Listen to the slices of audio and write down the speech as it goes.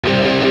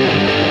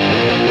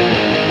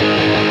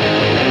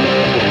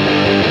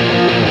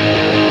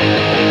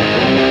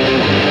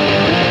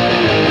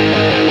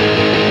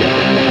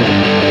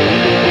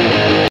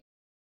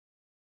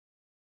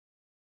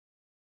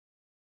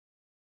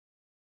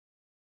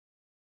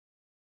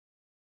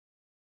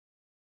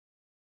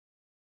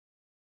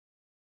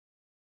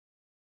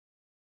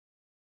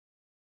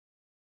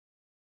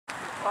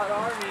Hot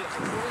Army is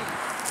asleep.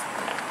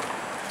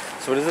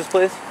 So what is this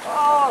place?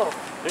 Oh!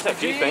 There's a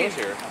few things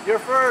here. You're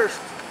first.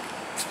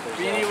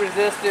 Beanie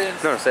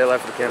Resistance. No, say it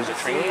live for the camera. There's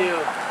a training.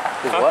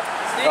 There's what?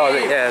 Steve. Oh,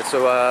 yeah,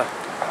 so,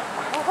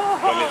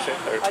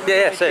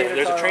 yeah, say it.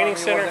 There's a training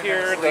center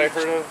here that I've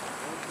heard of.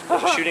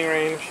 There's a shooting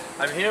range.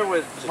 I'm here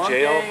with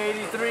jail.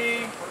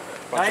 83,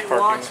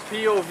 Nightwatch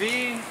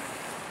POV.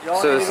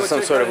 So this is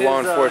some sort of law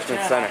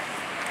enforcement center.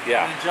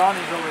 Yeah. And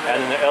Johnny's over there.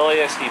 And the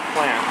LASD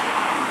plant,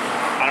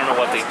 I don't know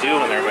what they do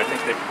in there, but I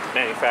think they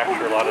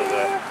manufacture a lot of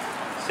the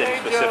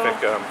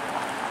city-specific,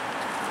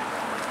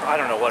 I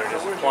don't know what it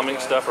is, plumbing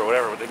stuff or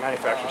whatever, but they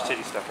manufacture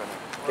city stuff in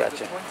there.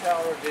 Gotcha.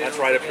 That's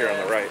right up here on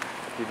the right.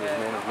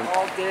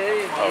 All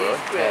day and Oh, really?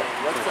 yeah.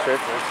 What's up?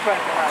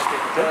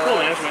 Good cool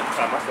management in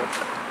town,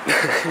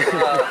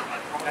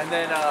 and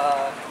then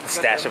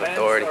Stash of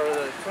authority. Or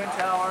the Twin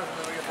Towers, and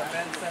then we got the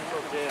Men's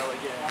Central Jail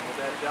again with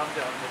that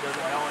dum-dum that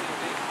doesn't know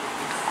anything.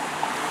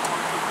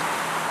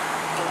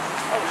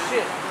 Oh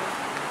shit!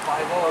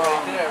 5-0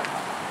 right there.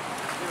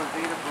 You know,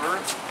 date of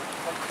birth.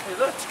 Hey,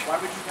 look. Why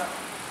would you not?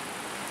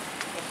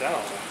 What's that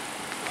all about?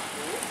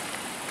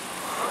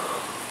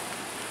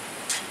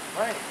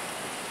 Right.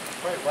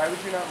 Wait, why would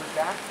you not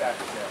redact that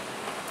shit?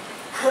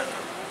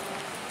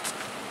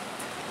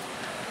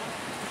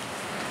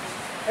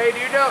 Hey, do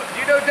you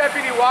know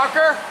Deputy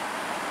Walker?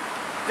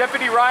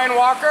 Deputy Ryan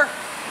Walker?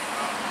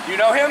 Do you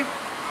know him?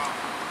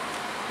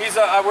 He's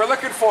we're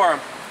looking for him.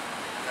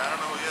 I don't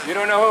know who he is. You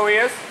don't know who he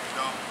is?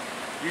 No.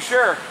 You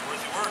sure? Where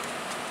does he work?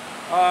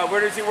 Where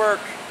does he work?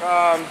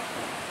 Where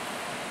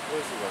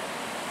does he work?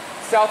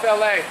 South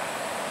LA.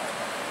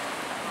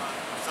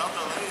 South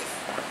LA is.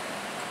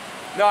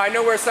 No, I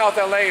know where South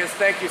LA is.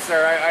 Thank you,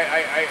 sir.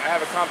 I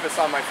have a compass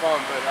on my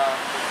phone, but it's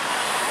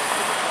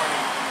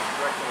pointing in the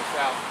direction of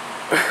south.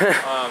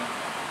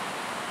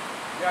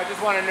 Yeah, I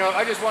just want to know.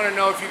 I just want to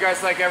know if you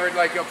guys ever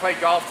play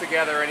golf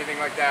together or anything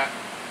like that.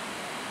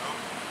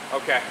 No.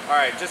 Okay. All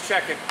right. Just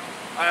checking.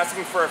 I'm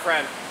asking for a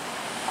friend.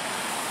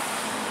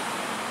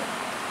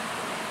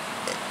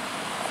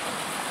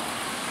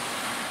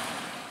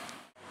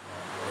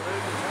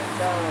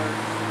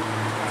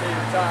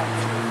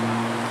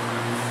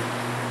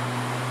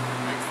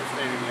 Thanks for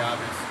stating the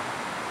obvious.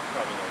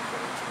 Probably no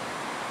kidding.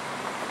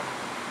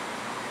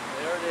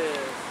 There it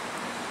is.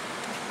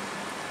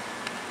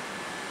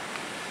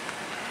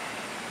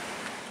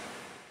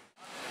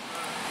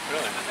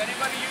 Really? Does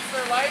anybody use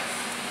their lights?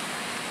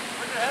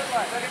 Where's your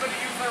headlights? Does anybody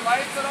use their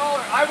lights at all?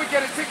 I would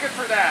get a ticket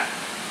for that.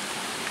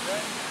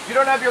 You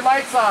don't have your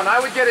lights on. I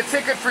would get a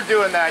ticket for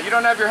doing that. You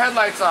don't have your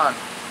headlights on.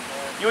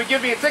 You would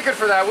give me a ticket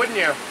for that, wouldn't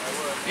you? I would.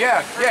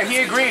 Yeah, he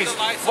agrees.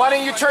 Why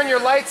don't you turn your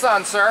lights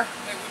on, sir?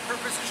 Hey, we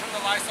purposely turn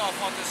the lights off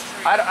on this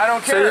street. I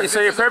don't care.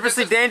 So you're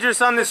purposely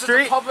dangerous on the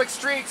street? This is a public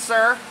street,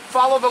 sir.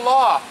 Follow the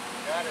law.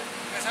 Got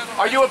it.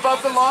 Are you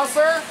above the law,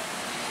 sir?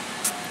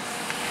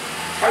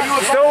 Are you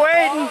above Still the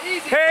waiting. law? Easy,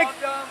 Pig.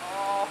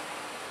 dum-dum.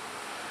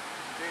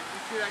 Did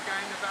you see that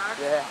guy in the back?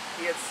 Yeah.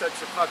 He had such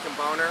a fucking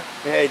boner.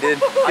 Yeah, he did.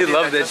 He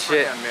loved this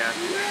shit. For him, man.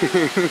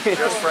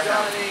 Just for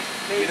him.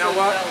 You know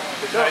what?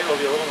 The night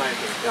will be a little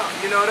nicer. No,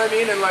 you know what I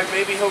mean? And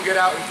maybe he'll get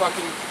out and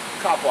fucking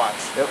cop watch.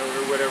 Yep.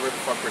 Or whatever the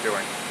fuck we're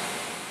doing.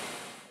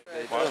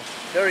 What?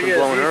 There he Been is.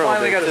 blowing He her all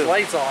finally day, got his too.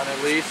 lights on at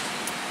least.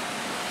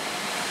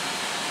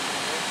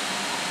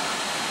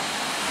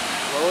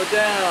 Slow it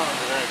down.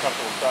 Very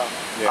comfortable stuff.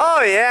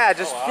 Oh yeah,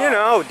 just, you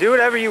know, do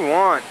whatever you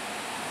want.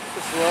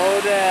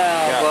 Slow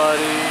down,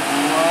 buddy.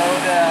 Slow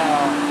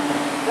down.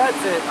 That's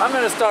it. I'm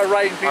going to start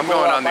writing people I'm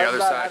going up. on the I've other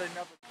not side. had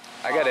enough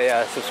of- I got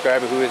a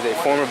subscriber who is a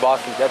former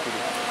Boston deputy,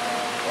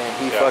 and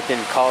he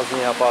fucking calls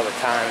me up all the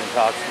time and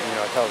talks,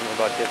 tells me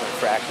about different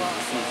fractions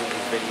he sees in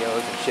these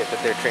videos and shit that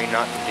they're trained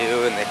not to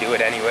do, and they do it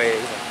anyways.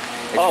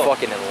 And it's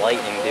fucking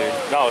enlightening, dude.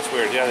 No, it's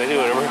weird. Yeah, they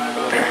do whatever.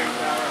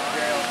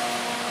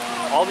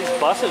 All these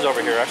buses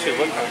over here actually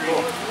look kind of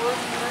cool.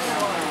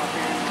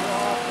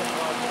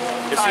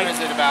 What time is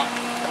it about?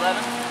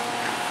 11?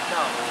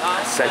 No,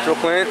 9? Central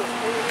plant,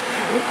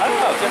 I don't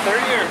know. It's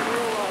 30 here.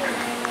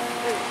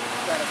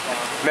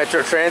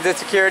 Metro Transit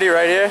Security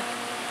right here.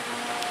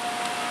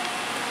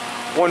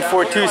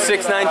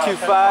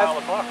 1426925.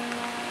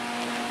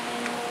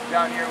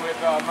 Down here with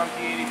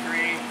Monkey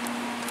 83,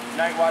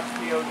 Nightwatch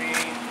POV,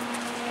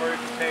 Furry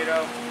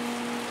Potato.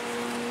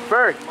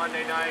 Bird.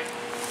 Monday night.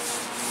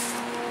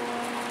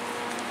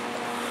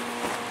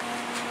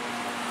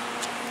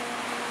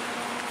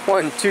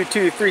 One, two,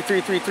 two, three,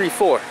 three, three, three,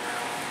 four. Tell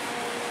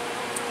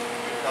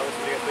us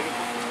what you guys looking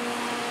for.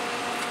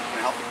 Can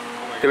I help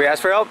you? Did we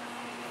ask for help?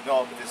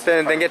 No, but this is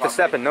Then private get to property.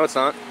 stepping. No, it's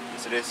not.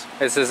 Yes, it is.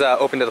 This is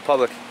open to the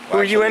public. Who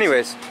are you,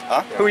 anyways?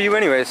 Huh? Who are you,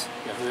 anyways?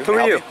 Who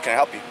are you? Can I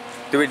help you?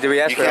 Did we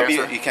ask You for can't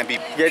help? be. You can't be. You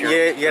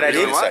got ID?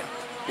 perusing What? inside.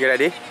 You got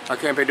ID? I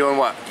can't be doing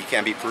what? You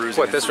can't be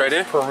perusing. What, this right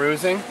here?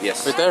 Perusing?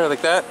 Yes. Right there,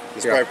 like that?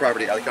 It's private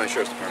property. LA County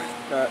Sheriff's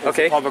Department.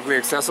 Okay. Publicly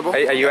accessible?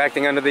 Are you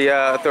acting under the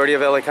authority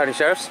of LA County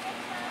Sheriffs?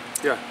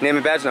 Yeah. Name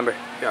and badge number.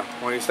 Yeah.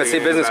 Let's see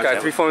business card.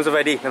 3 forms of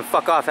ID. Then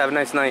fuck off. Have a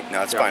nice night.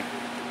 No, it's fine.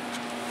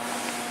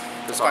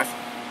 It's fine.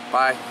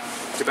 Bye.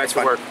 Get back to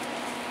work.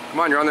 Come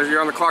on, you're on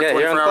the clock Yeah,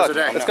 24 you're on the hours clock. a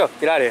day. Let's go.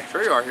 Get out of here.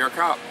 Sure you are. You're a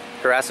cop.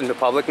 Harassing the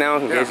public now.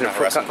 Engaging in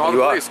harassing. Call the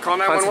you police. are. Call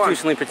 911.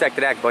 Constitutionally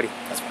protected act, buddy.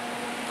 That's fine.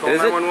 Call Is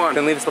it? 911.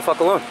 Then leave us the fuck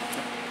alone.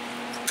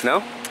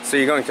 No? So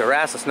you're going to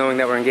harass us knowing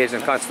that we're engaged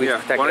in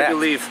constitutionally protected why don't act. you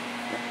leave?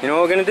 You know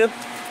what we're gonna do?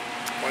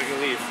 Why don't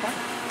you leave?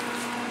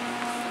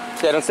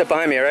 Yeah, don't step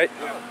behind me, alright?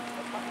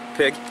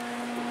 Pig.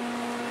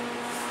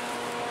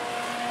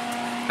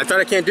 I thought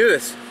I can't do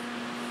this.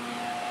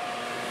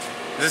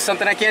 Is this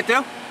something I can't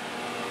do?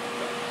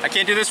 I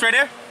can't do this right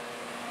here?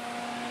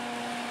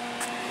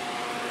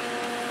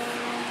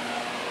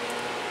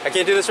 I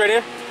can't do this right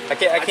here? I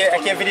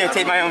can't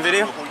videotape my own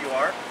video? Who you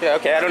are? Yeah,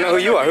 okay, I don't know who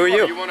you are. Who are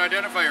you? You won't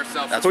identify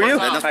yourself. That's Who are you?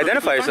 fine. That's perfectly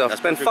Identify fine. yourself.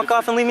 That's Then perfectly fuck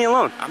off and leave me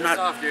alone. I'm not.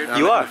 off, dude.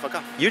 You are. Fuck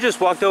off. You just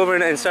walked over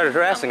and started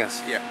harassing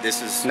us. Yeah,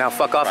 this is. Now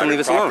fuck off and leave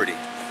us property.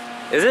 alone.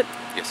 Is it?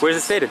 Yes. Where's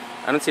it stated?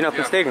 I don't see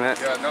nothing stating that.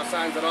 Yeah, no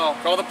signs at all.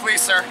 Call the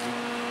police, sir.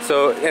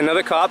 So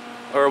another cop,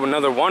 or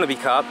another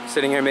wannabe cop,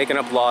 sitting here making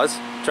up laws,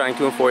 trying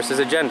to enforce his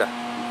agenda.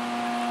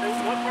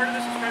 What part of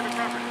this is private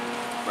property?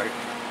 Right.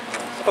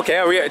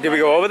 Okay, did we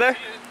go over there?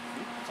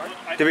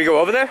 Did we go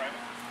over there?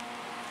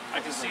 I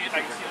can see it. I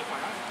can see it with my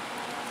eyes.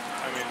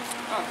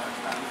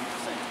 I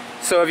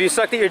mean, So have you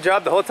sucked at your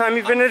job the whole time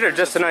you've been in it, or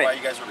just Why tonight?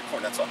 you guys are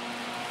recording? That's all.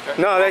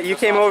 No, that you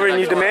came over and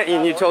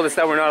you told us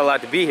that we're not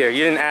allowed to be here.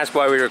 You didn't ask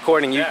why we were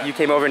recording. You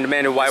came over and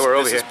demanded why we're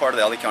over This here. is part of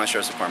the LA County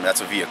Sheriff's Department.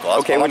 That's a vehicle.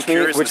 Okay, I'm which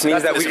curious.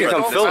 means that we can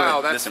come film Wow,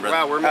 it. that's, Listen, brother.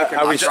 wow, we're making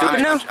Are we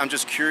stupid now? I'm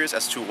just curious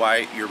as to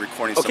why you're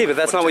recording. Okay, but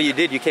that's not what you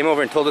did. You came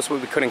over and told us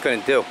what we could and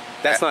couldn't do.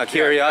 That's not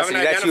curiosity. you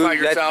haven't identified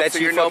yourself, That's so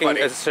you you're fucking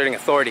nobody. asserting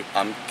authority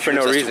I'm for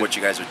curious no as reason. to what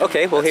you guys are doing.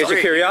 Okay, well here's your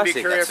Great, you can curiosity. be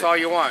curious That's it. all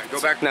you want.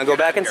 Go back. Now go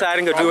back inside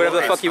and go do whatever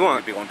the fuck you I'm want.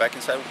 gonna be going back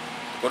inside,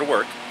 go to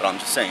work, but I'm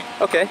just saying.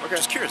 Okay. I'm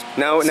just curious.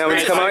 Now when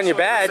you come out in your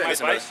My badge.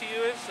 advice to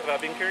you is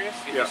about being curious.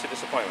 Get used to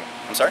disappointment.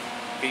 I'm sorry?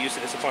 Get used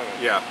to disappointment.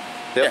 Yeah.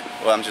 Yep.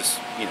 Yeah. Well, I'm just,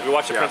 you know. We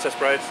watched The Yeah. Princess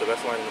Bride, so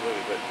that's the line in the movie.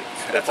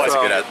 But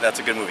That's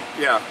a good movie.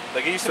 Yeah.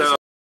 like get used to So,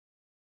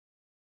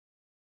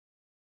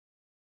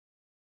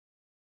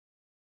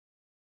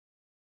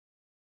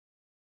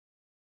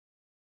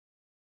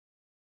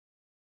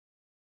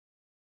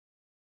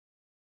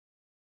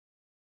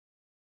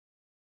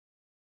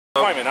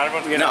 disappointment. Not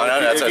everyone's No,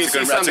 that's if you a see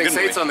good something, movie.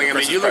 say something. I mean,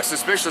 Princess you look Bride.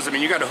 suspicious. I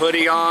mean, you got a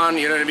hoodie on.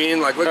 You know what I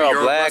mean? Like, look They're at all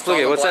your black. Look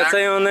at what's that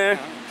say on there?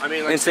 I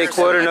mean, like, Intake seriously,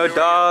 quarter, like, no who are you?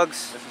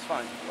 dogs. This is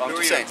fine. I'm Who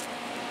just are saying.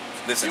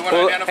 Listen, You wanna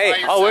Well, identify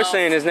hey, all we're yourself?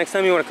 saying is next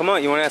time you want to come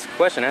out, you want to ask a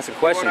question. Ask a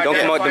question. Don't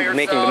come out Identify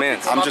making yourself.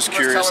 demands. I'm just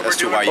curious as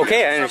to why you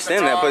Okay, I guys-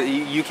 understand that, but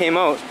you came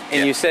out and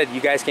Yeah. you said you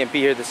guys can't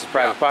be here. This is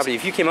private property.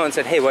 If you came out and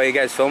said, "Hey, why are you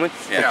guys filming?"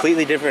 Yeah.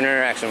 Completely different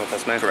interaction with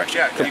us, man. Correct.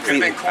 Yeah, you could Completely.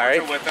 make All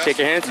cordial right. with us. Shake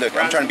your hands. Look,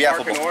 I'm trying to be Park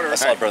in affable. order.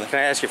 That's all, brother. Can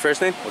I ask your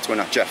first name? What's going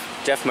on? Jeff.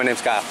 Jeff. My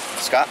name's Kyle.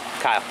 Scott?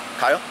 Kyle.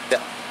 Kyle? Yeah.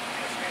 Can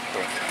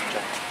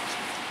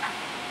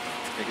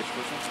I get your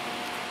first name?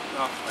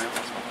 No.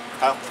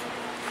 Kyle?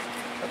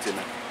 That's it,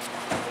 man.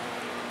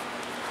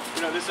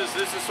 You know, this is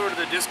sort of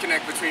the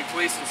disconnect between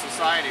police and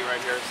society right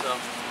here. So,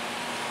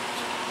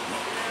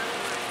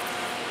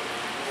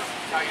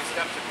 how you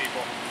step to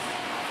people.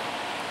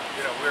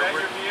 You know, we're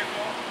your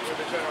vehicle? We're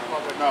the general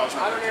public. No, it's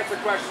not. I don't answer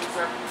questions,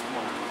 sir.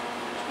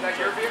 Is that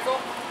your vehicle?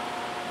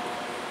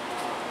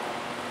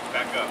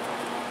 Back up.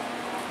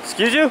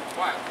 Excuse you?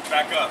 What?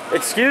 Back up.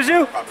 Excuse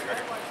you?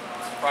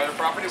 Private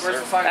property?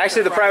 Where's the sign?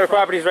 Actually, the private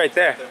property's right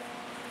there,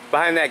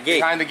 behind that gate.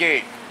 Behind the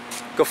gate.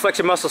 Go flex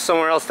your muscles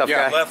somewhere else, tough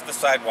Yeah. guy. Left the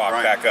sidewalk.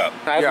 Right. Back up.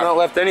 I have Yeah. not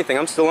left anything.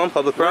 I'm still on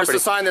public Where's property. the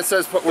sign that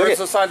says? Where's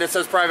the sign that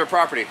says private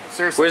property?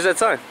 Seriously. Where's that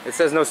sign? It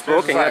says no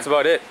smoking. sign. That's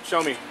about it.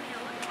 Show me. You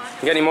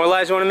got any more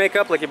lies you want to make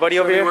up, like your buddy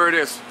over Show me here? where it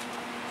is.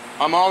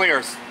 I'm all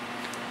ears.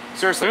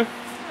 Seriously.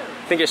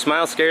 Think your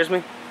smile scares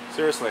me?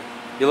 Seriously.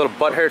 Your little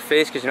butthurt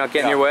face because you're not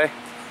getting Yeah. your way?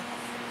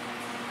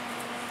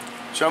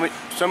 Show me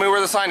where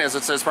the sign is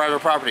that says private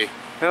property.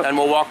 Yep. And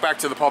we'll walk back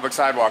to the public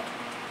sidewalk.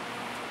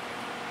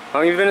 How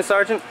long have you been a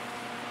sergeant?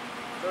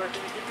 Sir, can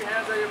you keep your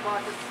hands out of your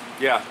pockets?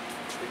 Yeah.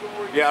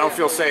 Yeah, I don't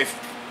feel safe.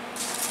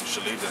 You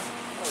should leave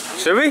then.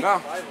 Should we? No.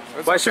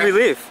 Why should we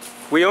leave?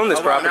 We own this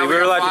property. now we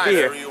We're got allowed to five. be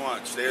Whatever here. you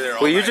want. Stay there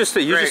all Well, you night. just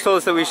Great. told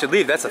us that we should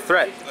leave. That's a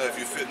threat. If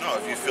you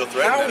feel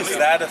threatened, how is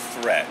that a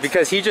threat?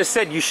 Because he just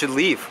said you should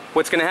leave.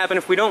 What's going to happen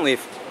if we don't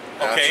leave?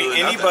 Okay,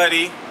 Absolutely nothing.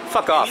 anybody.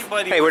 Fuck off.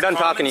 Anybody Hey, we're with done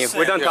common talking to you.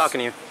 We're done sense talking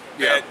to you.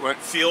 Yeah. that What?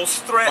 feels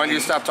Why threatened. don't you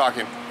stop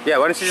talking? Yeah,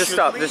 why don't you just Should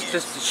stop? leave.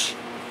 Just shh.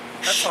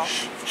 That's all.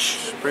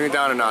 Bring it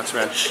down a notch,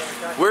 man.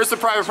 Where's the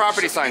private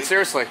property sign?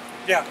 Seriously.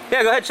 Yeah.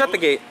 Yeah, go ahead, shut the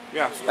gate.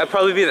 Yeah. That'd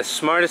probably be the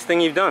smartest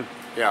thing you've done.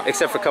 Yeah.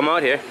 Except for come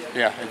out here.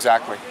 Yeah,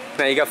 exactly.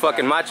 Now you got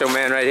fucking Macho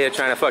Man right here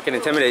trying to fucking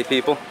intimidate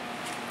people. The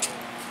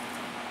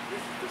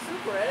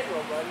super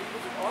aggro, buddy.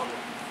 What's the problem?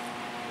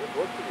 There's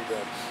work to be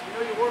done. You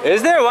know you work.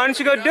 Is there? Why don't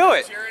you go do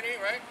it? Tyranny,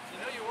 right? You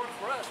know you work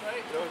for us,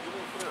 right? No, you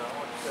look clear. I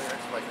want to stay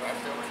next to my glass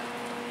over.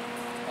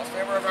 I'll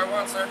stay wherever I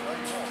want, sir. No,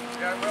 you won't.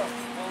 Yeah, I will.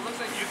 Well, it looks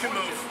like You can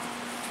move.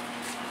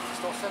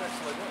 Just don't sit next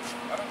to my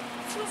gun.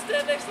 Still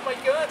stand next to my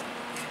gun.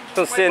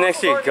 Don't stand next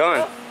to your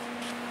gun.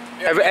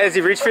 Yeah. Has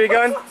he reached for your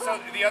gun? So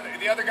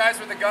the other guys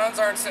with the guns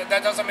aren't.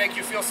 That doesn't make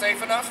you feel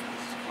safe enough.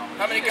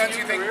 How many guns do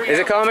you think? we Is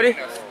it have comedy?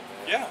 between us?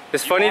 Yeah.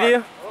 It's funny to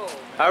you? Oh,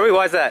 Are we?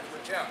 Why is that?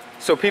 Yeah.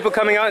 So people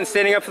coming out and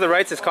standing up for the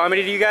rights is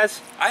comedy to you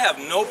guys? I have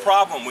no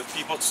problem with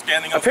people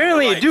standing up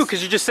Apparently for you the do, rights.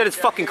 because you just said it's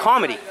fucking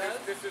comedy.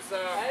 This is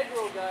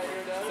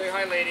say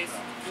hi, ladies.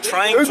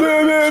 Trying to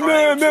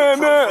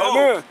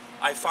provoke,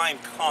 I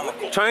find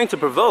comical. Trying to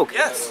provoke?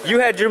 Yes. You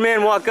had your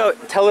man walk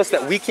out, tell us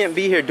that we can't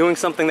be here doing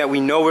something that we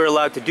know we're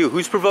allowed to do.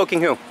 Who's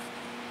provoking who?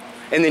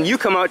 And then you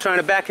come out trying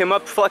to back him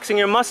up, flexing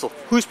your muscle.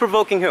 Who's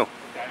provoking who?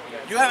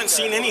 You haven't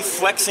seen any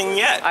flexing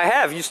yet. I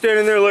have. You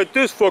standing there like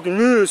this,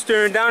 fucking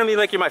staring down at me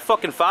like you're my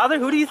fucking father?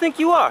 Who do you think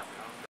you are?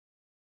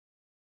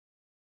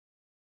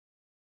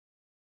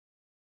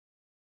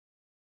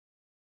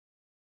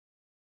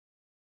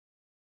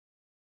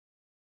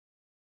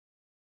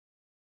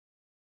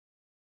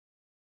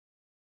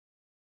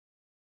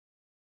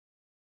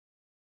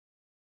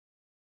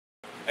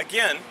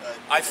 Again,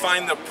 I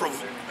find the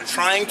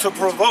trying to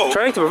provoke.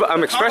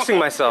 I'm expressing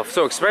myself.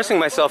 So expressing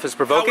myself is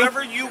provoking?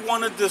 However you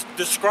want to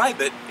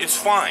describe it is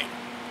fine.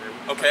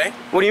 Okay?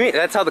 What do you mean?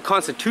 That's how the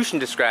Constitution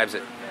describes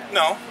it.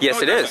 No. Yes,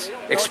 no, it is.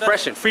 doesn't.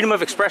 Expression, freedom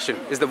of expression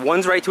is the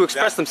one's right to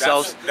express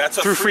themselves that's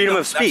a through freedom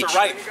of speech. That's a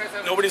right.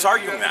 Nobody's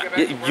arguing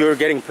that. You're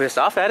getting pissed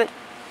off at it?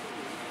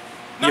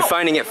 No. You're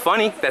finding it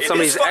funny that It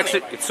somebody's is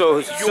funny.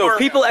 so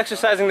people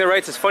exercising their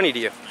rights is funny to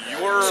you.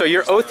 So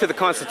your oath to the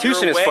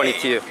Constitution is funny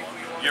to you.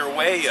 Your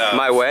way of...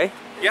 My way?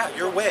 Yeah,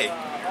 your way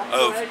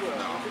of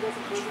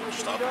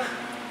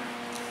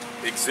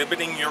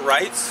exhibiting your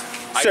rights,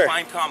 Sir. I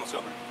find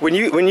comical. When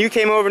you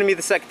came over to me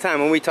the second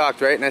time when we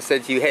talked, right, and I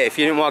said to you, hey, if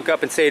you didn't walk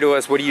up and say to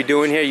us, what are you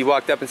doing here? You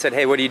walked up and said,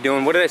 hey, what are you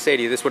doing? What did I say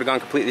to you? This would have gone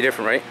completely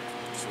different, right?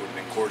 This would have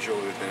been cordial,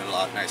 it would have been a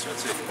lot nicer,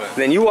 that's it. But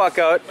Then you walk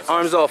out,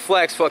 arms all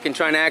flexed, fucking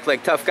trying to act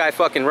like tough guy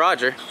fucking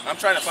Roger. I'm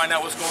trying to find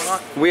out what's going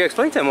on. We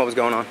explained to him what was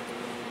going on.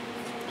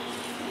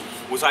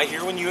 Was I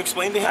here when you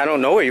explained to him? I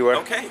don't know where you were.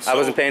 Okay, I so-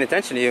 wasn't paying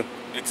attention to you.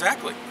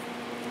 Exactly.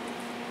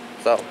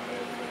 So,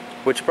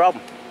 what's your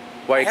problem?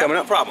 Why are you I have coming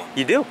no up? problem.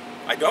 You do.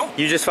 I don't.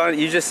 You just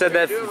said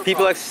that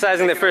people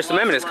exercising their First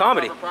Amendment is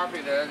comedy.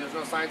 Property there. There's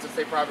no signs that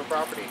say private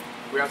property.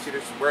 We asked you to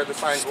where the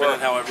signs Spin were. it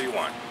however you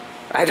want.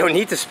 I don't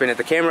need to spin it.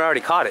 The camera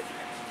already caught it.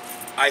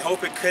 I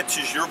hope it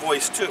catches your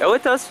voice too. Oh,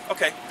 it does.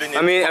 Okay. Then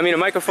I mean, a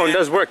microphone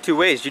does work two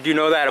ways. You do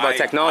know that about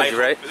technology, I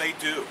right? hope they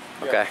do.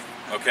 Okay.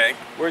 Okay.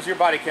 Where's your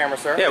body camera,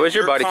 sir? Yeah, where's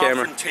your body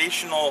camera?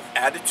 Confrontational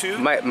attitude.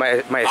 My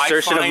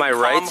assertion of I my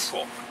find rights.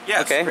 comical.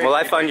 Yes. Okay. Well,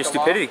 I find your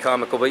stupidity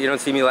comical, but you don't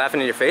see me laughing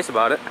in your face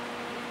about it.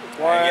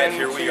 And yet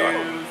here we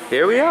are.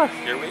 Here we are.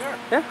 Here we are.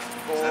 Yeah.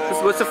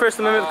 What's the First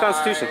Amendment of the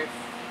Constitution?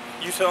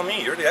 You tell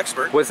me. You're the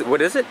expert.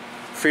 What is it?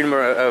 Freedom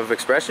of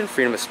expression,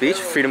 freedom of speech,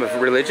 freedom of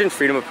religion,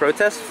 freedom of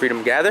protest, freedom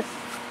of gather,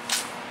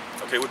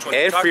 Okay, which one? are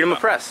you and talking freedom about?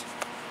 of press.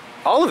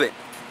 All of it.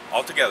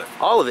 All together.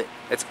 All of it.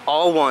 It's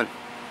all one.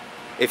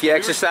 If you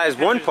exercise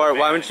one part,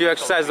 why wouldn't you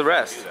exercise the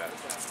rest?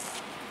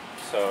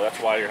 So that's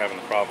why you're having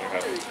the problem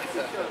you're having.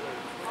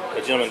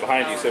 The gentleman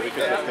behind you said we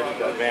could have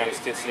that van is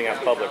sitting out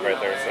in public right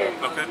there.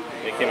 So Okay.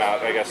 he came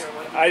out. I guess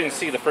I didn't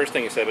see the first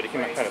thing he said, but he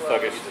came out kind of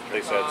thuggish.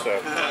 They said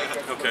so.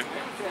 Okay.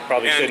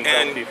 Probably shouldn't tell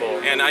And people.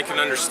 and I can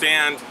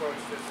understand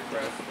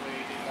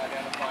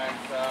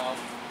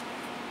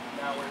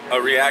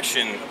a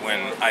reaction when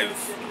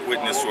I've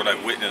witnessed what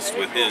I've witnessed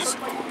with his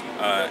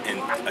in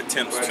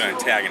attempts to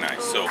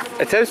antagonize. So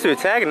Attempts to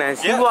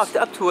antagonize. Yes. You walked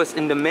up to us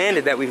and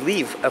demanded that we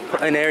leave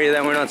an area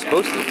that we're not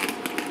supposed to.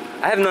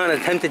 I have not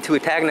attempted to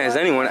antagonize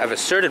anyone. I've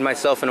asserted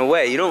myself in a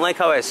way. You don't like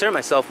how I assert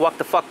myself? Walk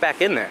the fuck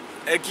back in there.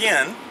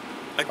 again.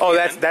 Oh,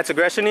 that's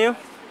aggression to you?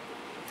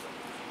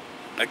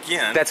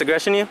 Again. That's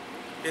aggression to you?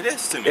 It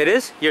is to me. It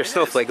is? You're a It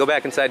snowflake. is. Go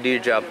back inside, do your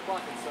job.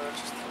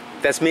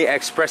 That's me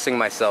expressing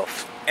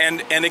myself.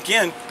 And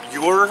again,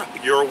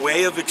 your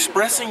way of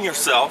expressing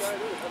yourself,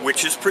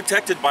 which is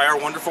protected by our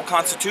wonderful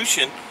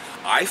Constitution,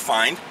 I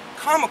find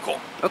comical.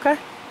 Okay.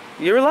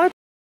 You're allowed.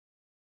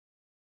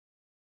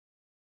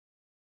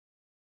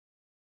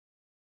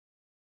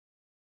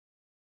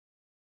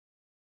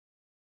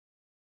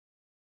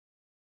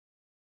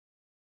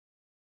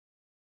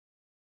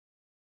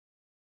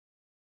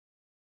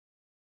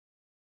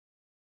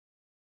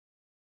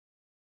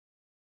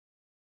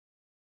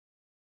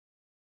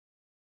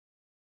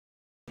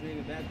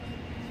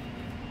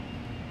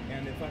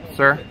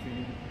 Sir,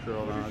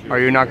 are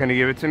you not going to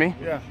give it to me?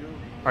 Yeah.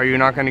 Are you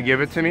not going to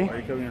give it to me? Why are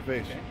you covering your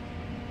face?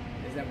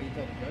 Is that what you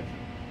tell the judge?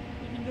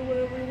 You can do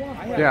whatever you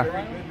want. Yeah.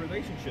 good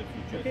relationships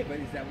with judges. Okay, but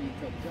is that what you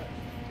tell the judge?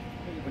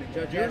 When a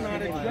judge You're asks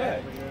not you a to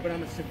judge. But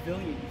I'm a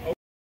civilian.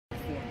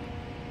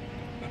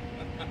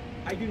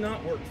 I do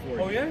not work for you.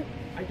 Oh yeah?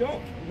 I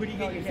don't. Where do you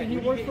get your He where do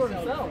you works get for your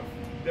salary himself.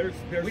 from? There's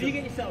Where do you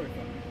get your salary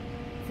from?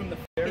 From the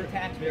fucking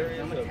taxpayers.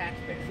 I'm a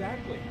taxpayer.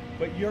 Exactly.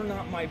 But you're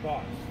not my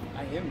boss.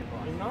 I am your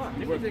boss. You're not.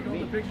 You work for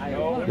me. I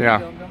know. own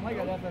Yeah.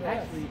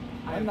 Actually,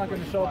 I'm not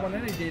going to show up on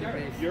any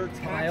database. Your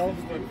Files.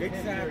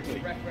 Exactly.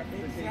 direct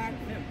representation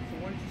of him. So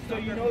why don't you So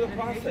stop you know the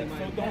representing process. my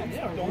So don't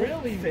Yeah, don't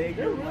really, say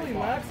they're you're really my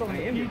lax boss. on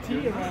the I am your PT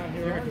around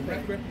here, You're a aren't they?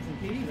 direct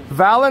representation of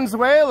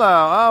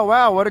Valenzuela. Oh,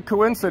 wow. What a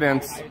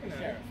coincidence.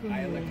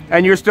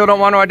 And you still don't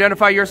want to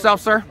identify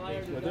yourself, sir?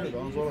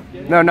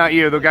 No, not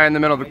you. The guy in the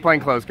middle, the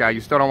plainclothes guy.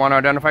 You still don't want to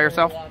identify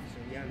yourself?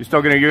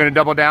 You're gonna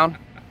double down?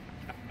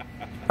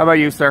 How about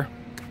you, sir?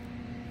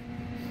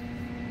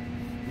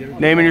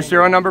 Name and your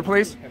serial number,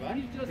 please.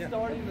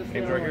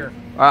 Name's right here.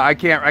 I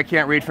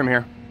can't read from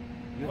here.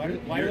 Why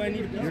do I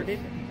need a piece of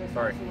paper?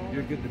 Sorry.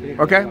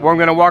 Okay, well I'm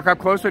gonna walk up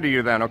closer to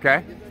you then,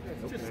 okay?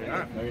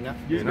 No,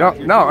 you're not.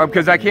 No,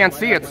 because I can't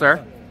see it,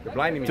 sir. You're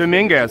blinding me.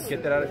 Dominguez.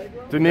 Get that out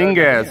of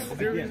Dominguez. Is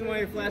there a reason why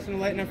you're flashing a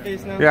light in our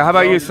face now? Yeah, how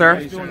about you,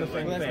 sir?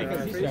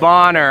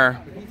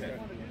 Bonner.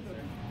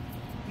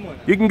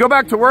 You can go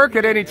back to work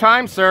at any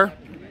time, sir.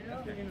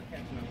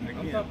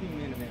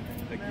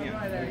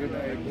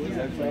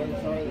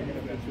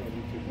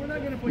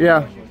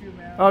 Yeah.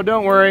 Oh,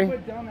 don't worry.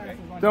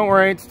 Don't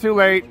worry, it's too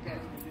late.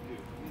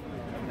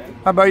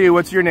 How about you?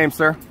 What's your name,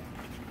 sir?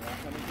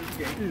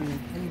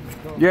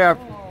 Yeah.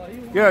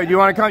 Yeah, you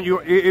want to come?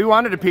 You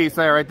wanted a piece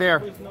there, right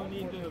there.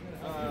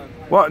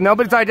 Well,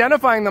 nobody's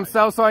identifying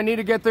themselves, so I need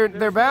to get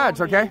their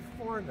badge, okay?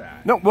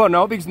 No, well,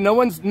 no, because no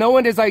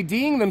one is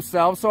IDing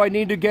themselves, so I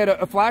need to get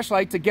a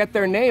flashlight to get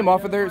their name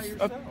off of their.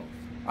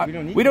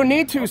 We don't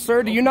need to,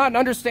 sir. Do you not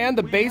understand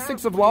the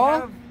basics of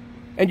law?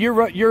 And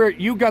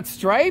you got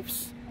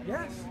stripes?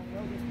 Yes.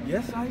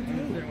 Yes, I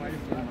do.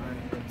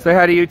 Say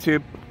hi to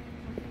YouTube.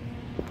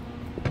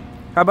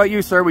 How about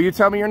you, sir? Will you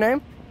tell me your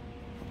name?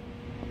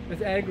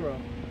 It's aggro.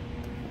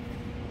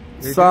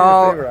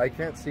 So I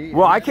can't see.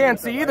 Well, I can't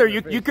see either.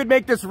 You could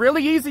make this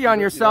really easy on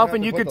yourself,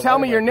 and you could tell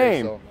me your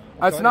name.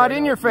 It's not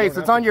in your face.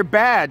 It's on your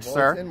badge,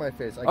 sir. It's in my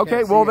face.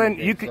 Okay, well then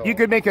you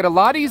could make it a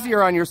lot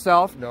easier on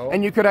yourself,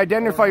 and you could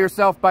identify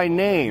yourself by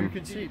name,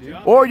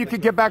 or you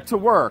could get back to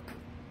work.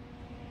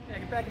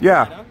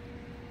 Yeah.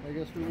 I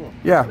guess we will.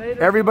 Yeah.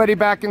 Everybody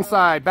back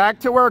inside.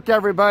 Back to work,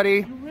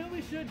 everybody.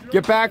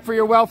 Get back for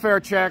your welfare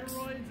checks.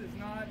 It's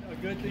not a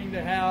good thing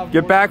to have.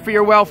 Get back for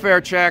your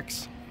welfare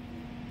checks.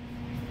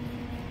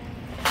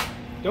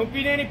 Don't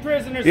beat any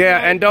prisoners. Yeah,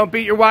 and don't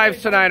beat your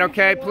wives tonight,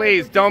 okay?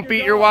 Please, don't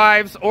beat your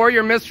wives or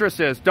your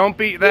mistresses. Don't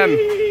beat them.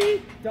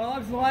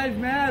 Dogs' lives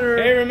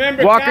matter. Hey,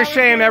 remember. Walk of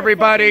shame,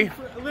 everybody.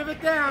 Live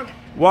it down.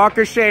 Walk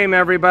of shame,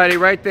 everybody,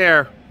 right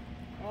there.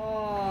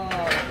 Oh,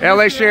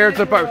 LA Sheriff's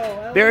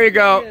Department. There you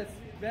go.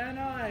 Van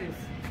Nuys.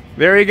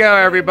 There you go,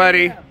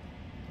 everybody.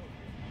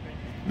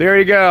 There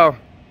you go.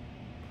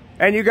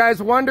 And you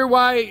guys wonder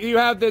why you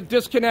have the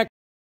disconnect.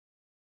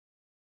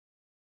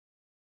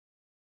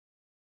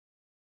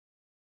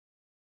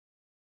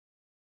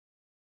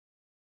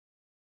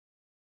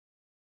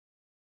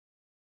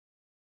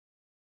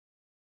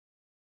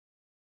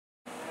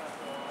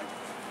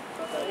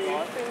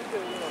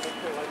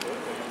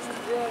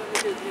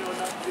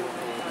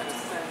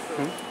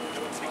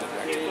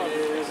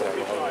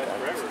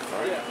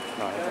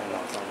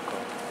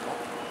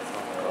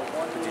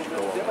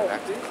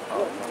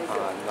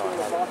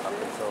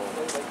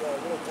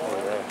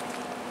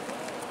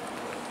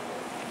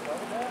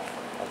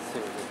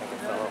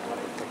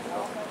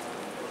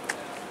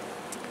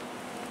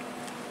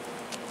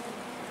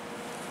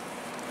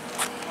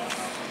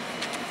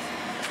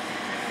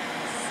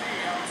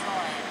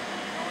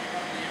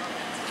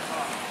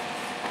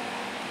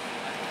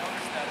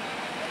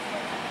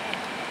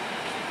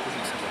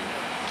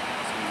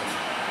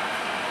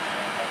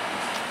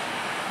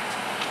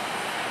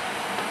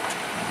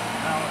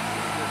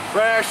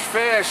 Fresh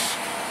fish,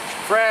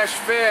 fresh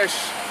fish,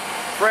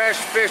 fresh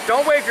fish.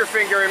 Don't wave your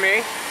finger at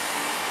me.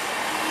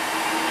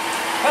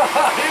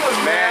 He was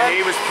Man,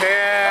 he was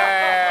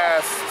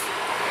pissed.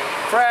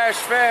 Fresh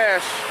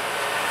fish,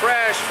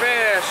 fresh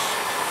fish.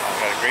 I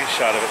got a great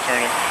shot of it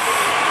turning.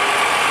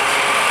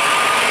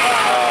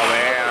 Oh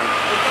man.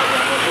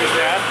 Who's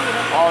that?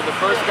 Oh, the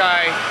first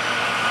guy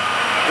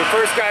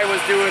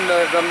was doing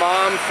the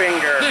mom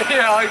finger.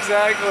 Yeah,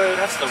 exactly.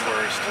 That's the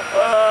worst.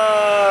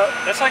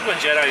 That's like when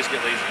Jedis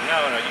get lazy.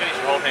 No, you gotta use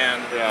your whole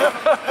hand. Yeah.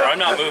 Or I'm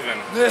not moving.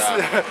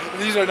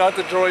 These are not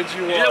the droids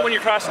you You do want. that when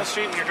you're crossing the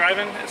street and you're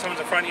driving and someone's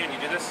in front of you and you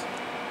do this?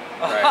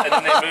 Right. And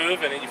then they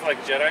move and then you feel like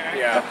a Jedi?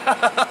 Yeah.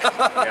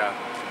 Yeah.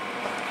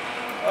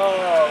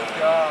 Oh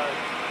God,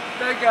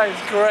 that guy's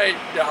great.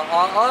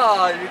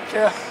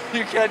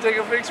 You can't take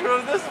a picture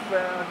of this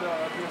man.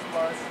 This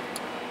bus.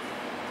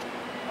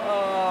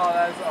 Oh,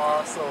 that's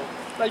awesome.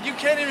 Like you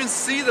can't even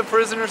see the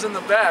prisoners in the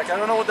back. I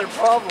don't know what their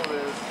problem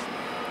is.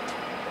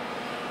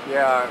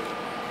 Yeah,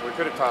 we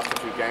could have tossed a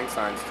few gang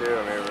signs too.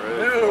 I mean, we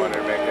really wanted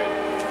to make it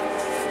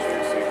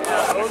juicy.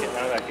 Yeah, How did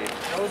that get?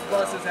 those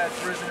buses had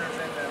prisoners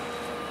in them.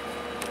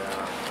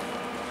 Yeah.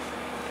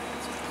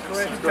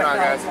 Great. What's going on,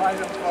 guys?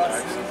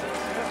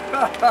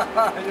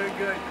 You're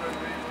good,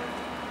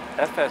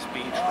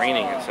 FSB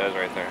training, it says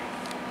right there.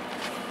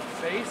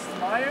 Base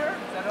Meyer?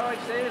 Is that how I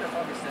say it? I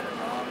probably said it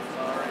wrong.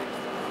 Sorry.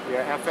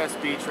 Yeah,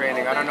 FSB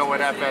training. I don't know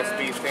what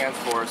FSB stands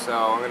for, so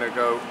I'm gonna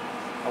go.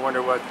 I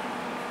wonder what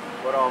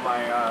all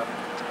my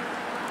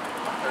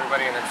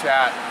everybody in the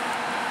chat.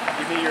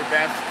 Give me your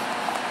best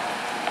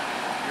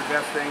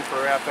thing for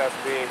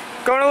FSB.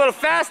 Going a little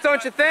fast,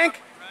 don't you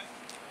think?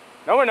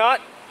 No, we're not.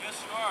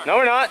 Yes, you are. No,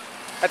 we're not.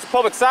 That's a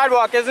public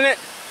sidewalk, isn't it?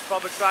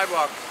 Public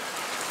sidewalk.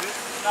 This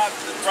is not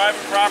the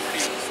private property.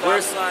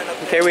 Stop sign up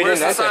there. Okay, we Where's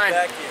didn't. the That's sign? it.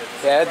 Back here.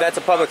 Yeah, that's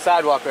a public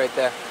sidewalk right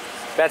there.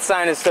 That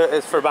sign is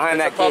for behind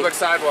that It's a public gate.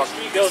 sidewalk.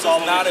 It goes all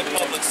the way Not to a the end.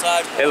 public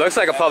sidewalk. It looks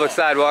like a public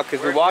sidewalk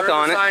because we walked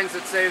on it. Signs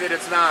that say that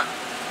it's not.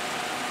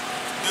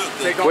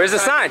 Take all Where's the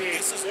time sign? you need.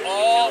 This is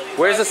all.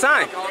 Where's the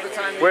sign? Take all the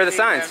time you Where are the need,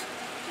 signs? man.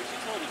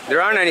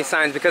 There aren't any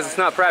signs because it's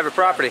not private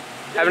property.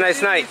 Have a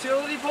nice night.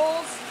 Utility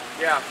poles?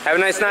 Yeah. Have a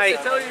nice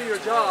night. Tell you your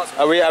job.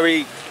 Are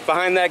we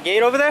behind that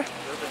gate over there?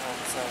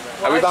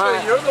 Are we behind?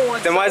 Actually, you're the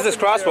one Then why is this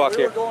south of there. crosswalk We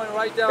here? were going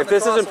right down If the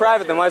this isn't crosswalk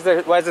private, then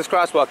here. why is this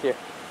crosswalk here?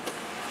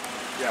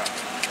 Yeah.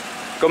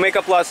 Go make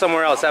up laws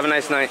somewhere else. Have a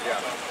nice night.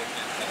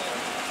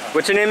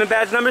 What's your name and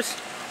badge numbers?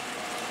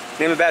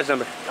 Name and badge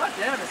number. God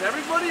damn, is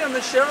everybody on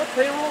the sheriff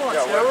payroll on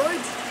Yeah, what?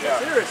 steroids? Yeah.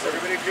 Seriously.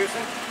 Everybody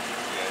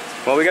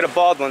juicing? Well, we got a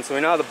bald one, so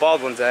we know how the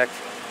bald ones act.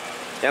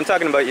 Yeah, I'm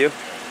talking about you.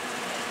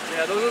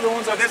 Yeah, those are the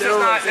ones on this is steroids.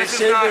 not- They this is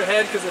shave not- their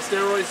head because the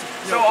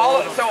steroids. So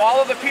all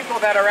of the people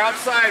that are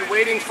outside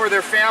waiting for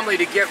their family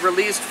to get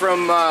released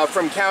from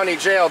county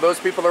jail, those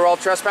people are all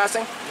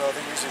trespassing? No,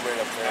 they usually wait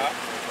up there.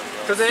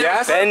 Because they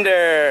Yes.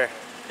 Bender.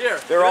 Here.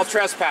 They're all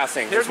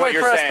trespassing. Here's is what my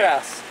you're press saying.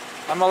 pass.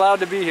 I'm allowed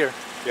to be here.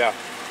 Yeah.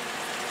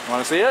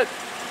 Want to see it?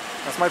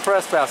 That's my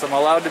press pass. I'm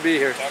allowed to be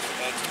here.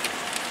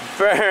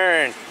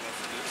 Burn.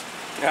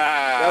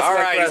 All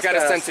right, he's got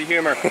a sense of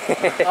humor.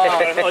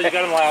 Oh, you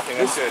got him laughing.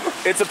 That's good.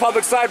 It's a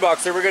public sidewalk,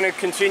 so we're going to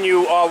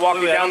continue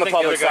walking down the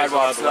public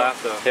sidewalk.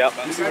 Yep.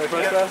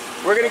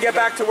 We're going to get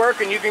back to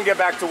work, and you can get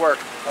back to work.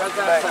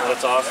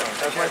 That's awesome.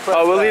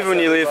 Oh, we'll leave when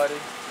you leave.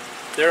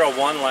 They're a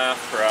 1 laugh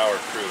per hour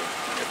crew.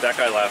 If that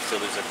guy laughs, he'll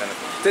lose their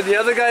benefit. Did the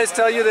other guys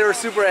tell you they were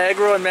super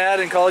aggro and mad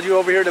and called you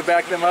over here to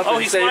back them up Oh,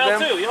 and he save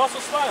smiled them? too. He also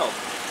smiled.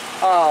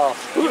 Oh.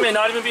 He may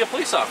not even be a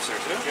police officer,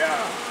 too. Yeah.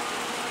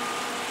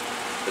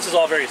 This is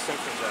all very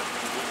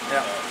Simpsons-esque.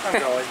 Yeah. I'm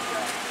going.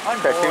 I'm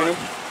Cartoony.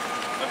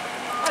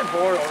 bored. I'm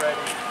bored already.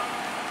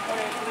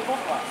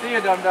 See you,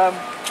 dum-dum.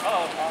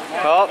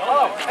 Oh.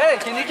 Oh, hey,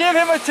 can you give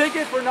him a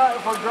ticket for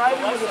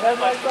driving with his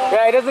headlights on?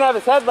 Yeah, he doesn't have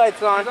his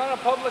headlights on. He's on a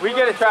public We road,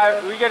 get a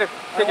sir.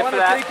 ticket I want for a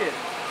that. ticket.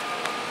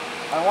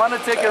 I want a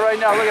ticket right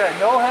now. Look at that.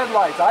 No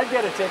headlights. I'd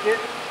get a ticket.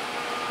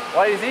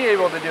 Why is he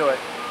able to do it?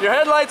 Your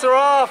headlights are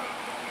off.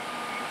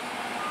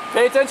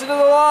 Pay attention to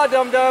the law,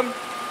 dum-dum.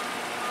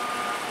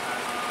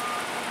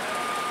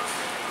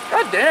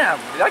 God damn.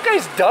 That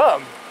guy's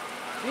dumb.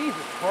 Jesus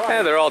Christ.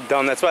 Yeah, they're all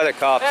dumb. That's why they're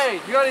cops. Hey,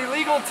 you got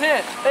illegal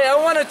tint. Hey, I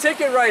want a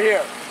ticket right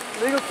here.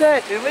 Illegal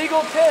tint.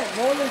 Illegal tint.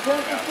 More than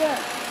 10%.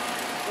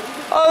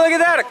 Oh, look at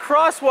that. A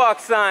crosswalk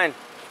sign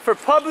for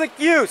public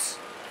use.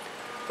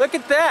 Look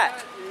at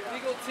that.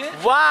 Illegal tint.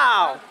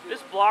 Wow.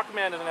 This block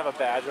man doesn't have a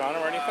badge on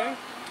him or anything.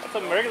 That's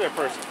a regular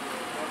person.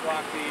 Don't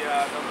block the.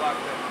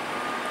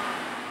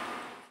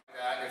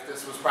 If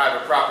this was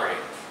private property.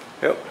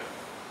 Yep.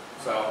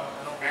 So.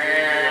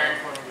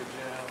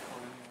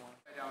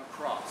 Down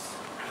cross.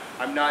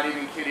 I'm not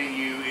even kidding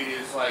you. It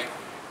is like.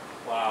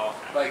 Wow.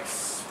 Like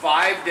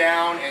 5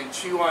 down and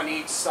 2 on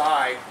each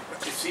side.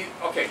 You see?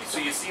 Okay, so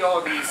you see all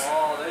of these,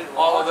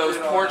 all of those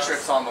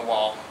portraits on the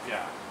wall.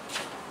 Yeah.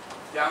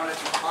 Down at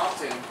the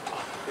Compton,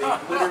 they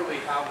literally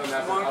have them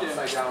as an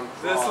upside down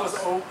This cross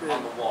was open.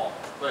 on the wall.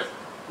 But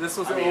This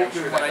was I mean, I'm open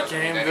sure when that I doesn't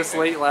came mean this anything.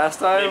 late last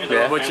time. Maybe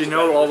they're all But you fancy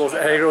know badges all those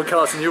and aggro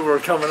cops and you were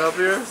coming up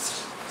here.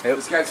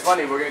 this guy's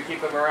funny. We're gonna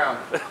keep them around.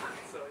 Let's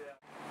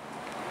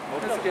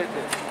get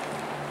this.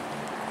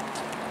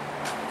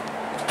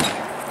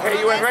 Hey,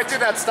 you went right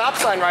through that stop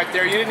sign right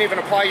there. You didn't even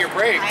apply your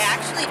brakes. I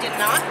actually did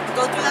not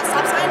go through that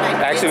stop sign.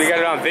 Actually, we got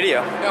it on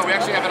video. No, we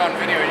actually have it on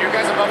video. Are you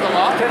guys above the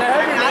law? Can I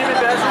have your name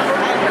and badge number?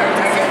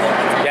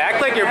 You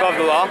act like you're above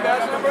the law.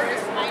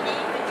 My name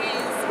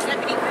is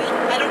Deputy Green.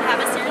 I don't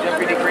have a serial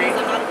Deputy number Green?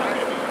 because I'm not a part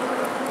of it.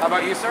 How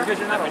about you, sir? Because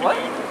you're not a what?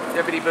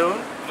 Deputy Boone?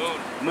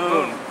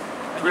 Moon.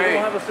 You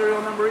don't have a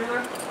serial number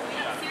either?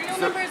 Serial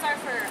numbers are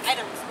for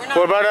items. We're not.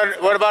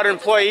 What about an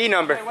employee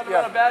number? What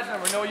about a badge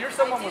number? No, you're I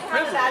someone do with have a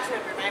privilege. badge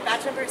number. My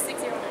badge number is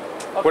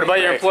 609. What about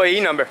your employee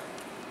number?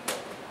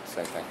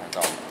 Same thing. I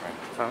call them,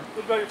 right?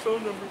 What about your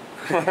phone number?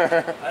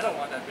 I don't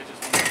want that bitch's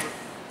phone number.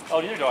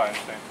 Oh, neither do I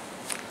understand.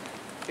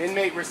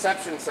 Inmate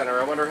reception center.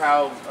 I wonder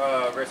how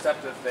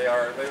receptive they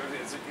are.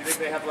 You think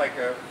they have like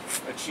a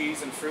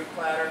cheese and fruit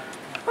platter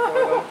for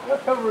them?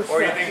 Or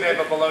do you think they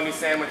have a bologna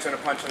sandwich and a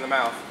punch in the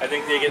mouth? I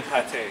think they get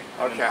pate.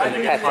 Okay. I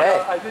think, Pate.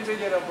 I think they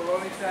get a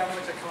bologna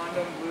sandwich, a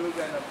condom, lube,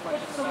 and a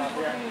punch in the mouth.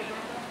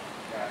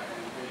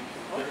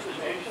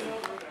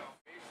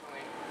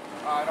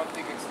 I don't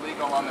think it's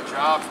legal on the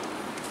job.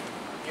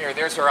 Here,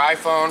 there's her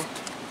iPhone,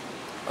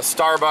 a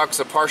Starbucks,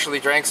 a partially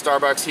drank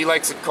Starbucks. He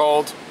likes it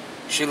cold,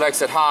 she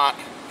likes it hot.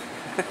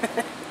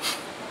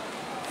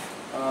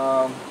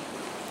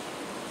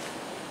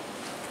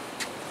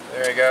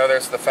 There you go,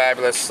 there's the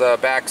fabulous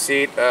back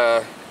seat,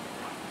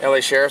 LA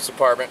Sheriff's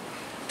Department.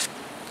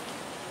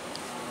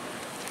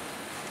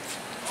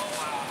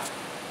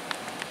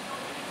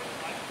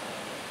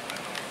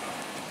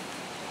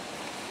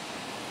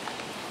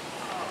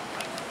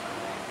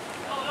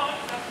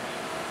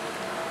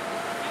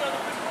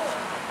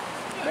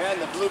 Man,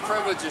 the blue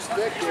privilege is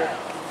thick here.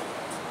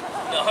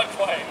 Not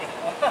quite.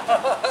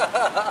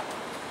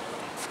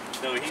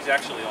 No, he's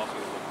actually also.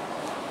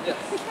 Yes.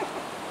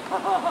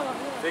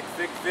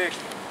 Vic.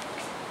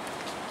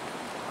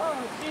 Oh,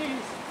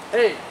 jeez.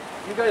 Hey,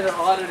 you guys are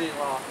auditing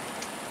law.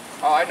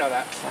 Oh, I know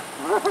that.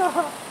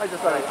 I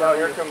just thought I'd tell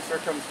you. Here comes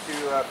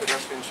two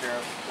pedestrian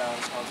sheriffs down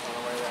on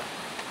the way there.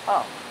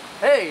 Oh.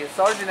 Hey, is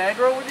Sergeant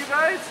Agro with you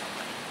guys?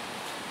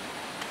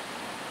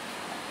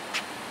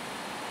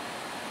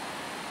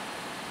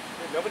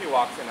 Nobody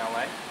walks in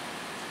LA.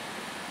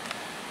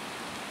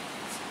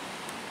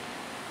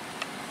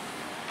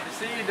 I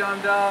see you,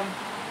 dum-dum.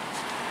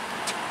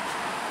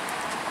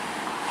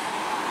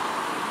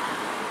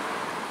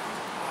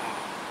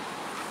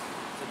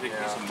 It's a big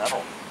piece of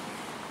metal.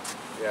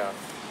 Yeah.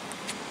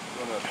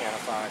 One of the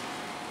Panasonic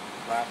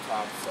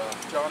laptops. So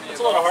Johnny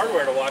It's a lot of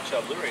hardware to watch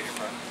Blu-ray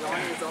from.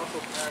 Johnny is also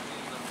packing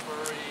the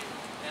Furry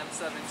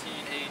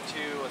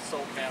M17A2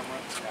 assault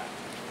camera. Yeah.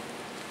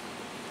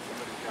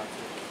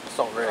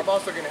 Assault rig. I'm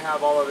also going to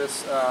have all of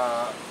this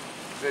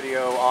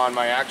video on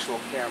my actual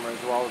camera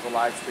as well as a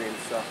live stream.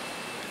 So,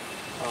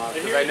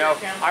 because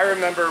I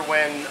remember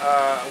when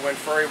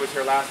Furry was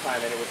here last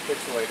time and it was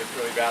pixelated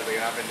really badly,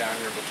 and I've been down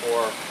here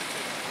before.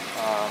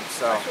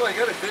 Actually, I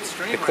got a good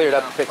stream. They cleared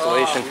up the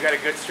pixelation. You got a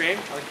good stream?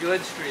 A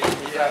good stream.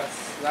 Yes.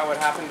 Is that what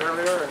happened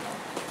earlier?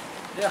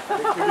 Yeah.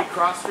 Did we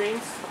cross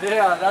streams?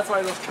 Yeah, that's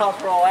why those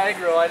cops were all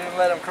aggro. I didn't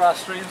let them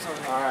cross streams with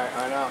me. All right,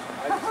 I know.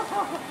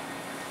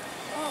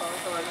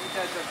 Let me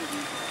catch up with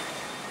you.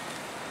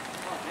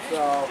 So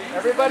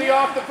everybody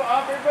off the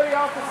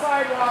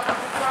sidewalk. This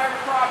is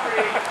private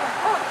property.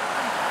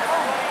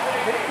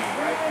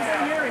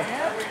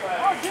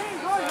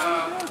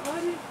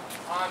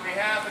 On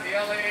behalf of the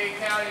LA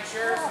County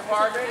Sheriff's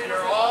Department,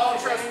 you're all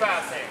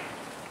trespassing.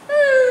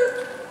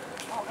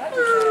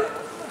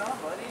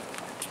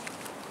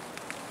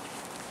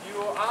 You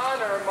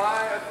honor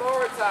my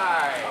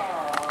authority.